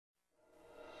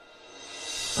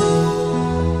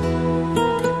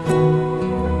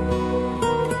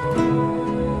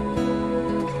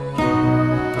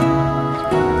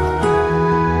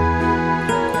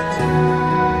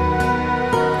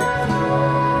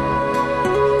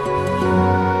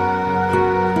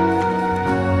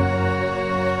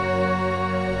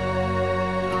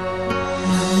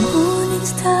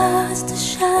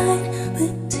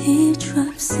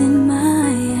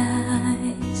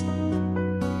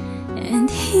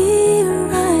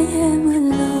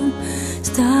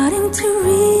to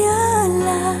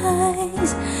realize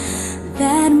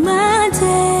that my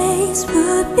days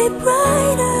would be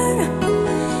brighter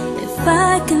if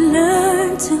I could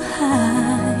learn to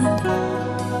hide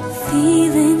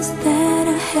feelings that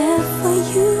I have for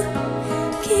you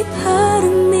keep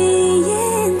hurting me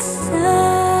inside.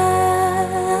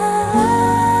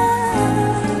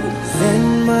 Then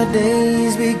my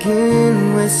days begin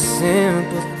with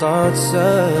simple thoughts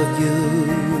of you,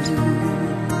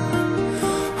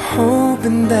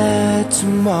 hoping that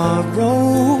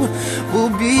tomorrow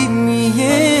will be me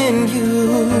and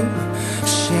you,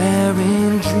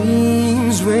 sharing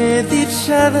dreams with each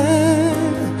other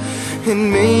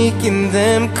and making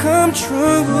them come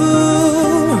true,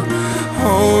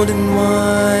 holding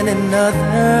one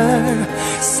another,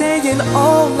 saying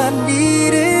all I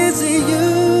need is you.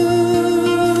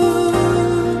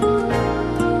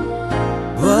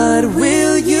 But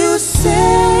will you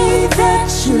say that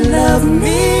you love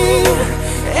me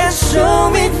and show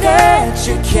me that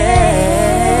you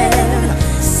care?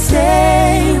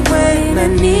 Say when I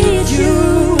need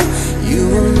you, you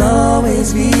will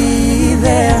always be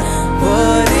there.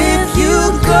 But if you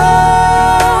go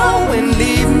and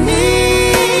leave me,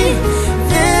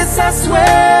 this I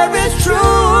swear is true.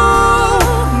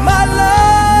 My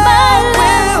love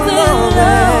will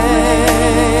always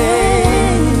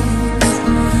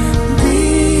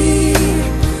be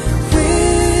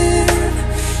with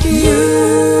you.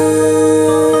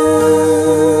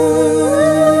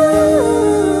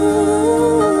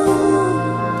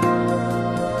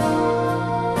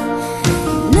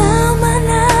 Now my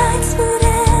nights would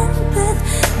end with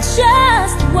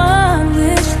just one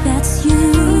wish, that's you,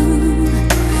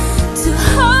 to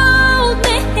hold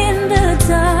me in the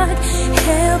dark,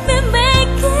 help me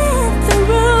make it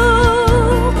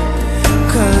through.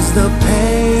 'Cause the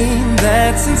pain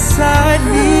that's inside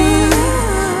me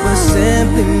will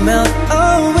simply melt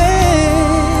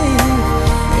away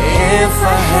if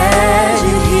I had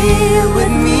you here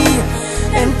with me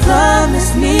and promise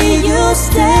me you'll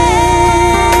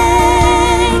stay.